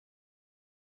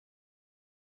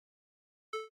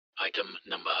Item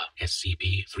number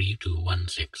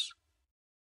SCP-3216.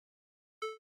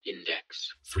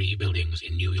 Index: 3 buildings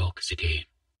in New York City.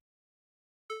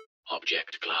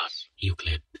 Object Class: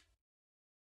 Euclid.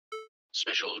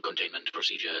 Special Containment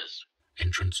Procedures: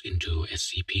 entrance into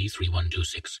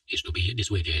SCP-3126 is to be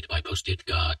dissuaded by posted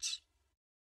guards.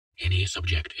 Any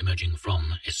subject emerging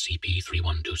from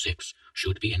SCP-3126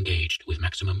 should be engaged with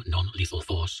maximum non-lethal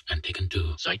force and taken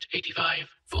to Site-85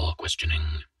 for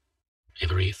questioning.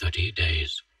 Every 30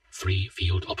 days, 3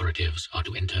 field operatives are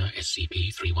to enter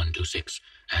SCP-3126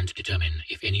 and determine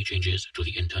if any changes to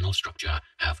the internal structure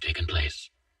have taken place.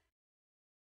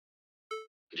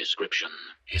 Description: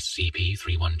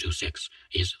 SCP-3126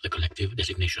 is the collective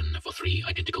designation for 3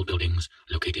 identical buildings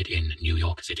located in New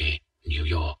York City, New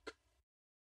York.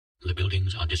 The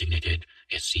buildings are designated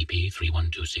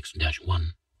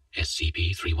SCP-3126-1,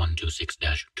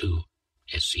 SCP-3126-2,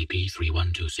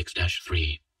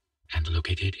 SCP-3126-3, and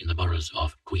located in the boroughs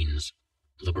of Queens,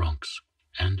 the Bronx,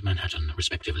 and Manhattan,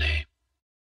 respectively.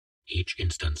 Each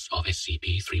instance of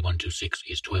SCP-3126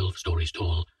 is 12 stories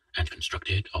tall and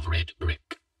constructed of red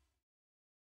brick.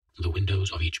 The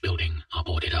windows of each building are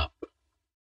boarded up.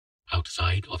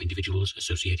 Outside of individuals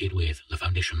associated with the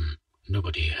Foundation,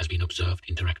 nobody has been observed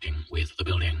interacting with the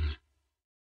building.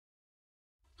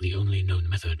 The only known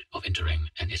method of entering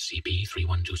an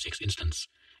SCP-3126 instance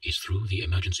is through the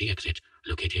emergency exit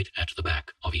located at the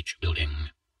back of each building.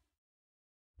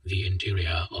 The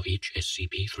interior of each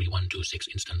SCP-3126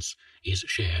 instance is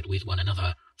shared with one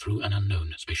another through an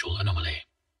unknown spatial anomaly.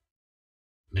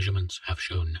 Measurements have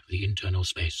shown the internal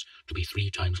space to be 3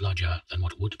 times larger than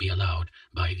what would be allowed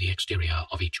by the exterior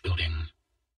of each building.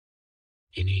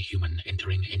 Any human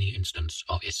entering any instance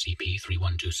of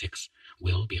SCP-3126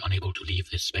 will be unable to leave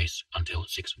this space until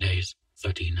 6 days,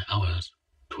 13 hours,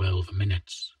 12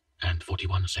 minutes, and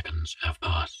 41 seconds have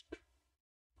passed.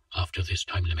 After this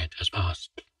time limit has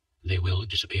passed, they will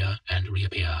disappear and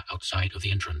reappear outside of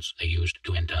the entrance they used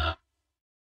to enter.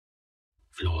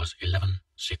 Floors 11,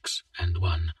 6, and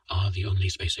 1 are the only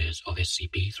spaces of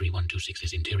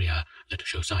SCP-3126's interior that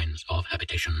show signs of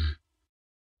habitation.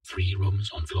 3 rooms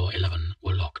on floor 11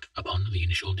 were locked upon the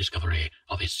initial discovery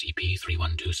of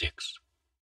SCP-3126.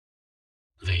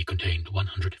 They contained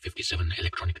 157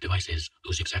 electronic devices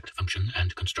whose exact function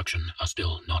and construction are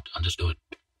still not understood.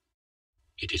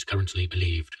 It is currently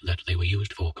believed that they were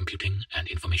used for computing and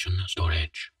information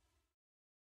storage.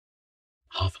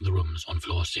 Half the rooms on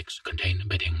floor 6 contain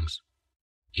beddings.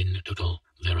 In total,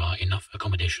 there are enough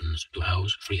accommodations to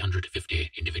house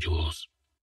 350 individuals.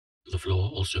 The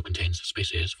floor also contains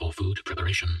spaces for food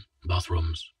preparation,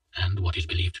 bathrooms, and what is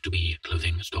believed to be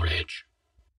clothing storage.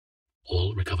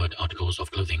 All recovered articles of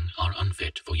clothing are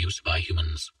unfit for use by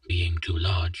humans, being too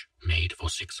large, made for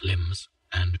 6 limbs,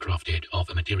 and crafted of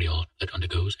a material that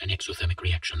undergoes an exothermic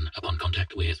reaction upon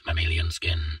contact with mammalian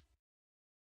skin.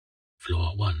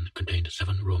 Floor 1 contained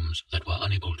 7 rooms that were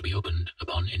unable to be opened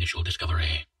upon initial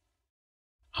discovery.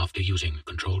 After using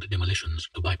controlled demolitions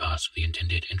to bypass the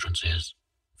intended entrances,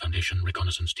 Foundation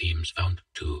reconnaissance teams found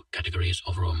 2 categories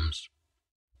of rooms.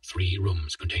 3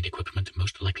 rooms contained equipment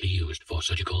most likely used for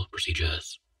surgical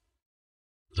procedures.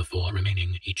 The 4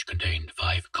 remaining each contained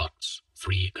 5 cots,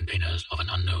 3 containers of an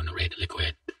unknown red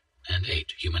liquid, and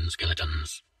 8 human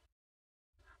skeletons.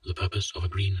 The purpose of a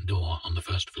green door on the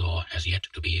first floor has yet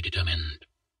to be determined.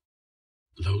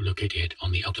 Though located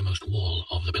on the outermost wall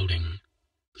of the building,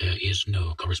 there is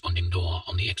no corresponding door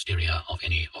on the exterior of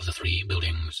any of the 3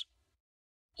 buildings.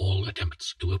 All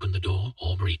attempts to open the door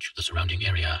or breach the surrounding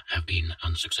area have been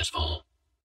unsuccessful.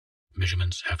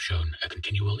 Measurements have shown a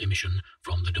continual emission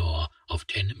from the door of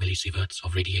 10 millisieverts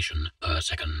of radiation per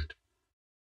second.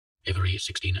 Every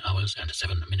 16 hours and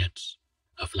 7 minutes,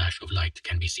 a flash of light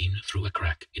can be seen through a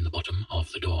crack in the bottom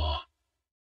of the door.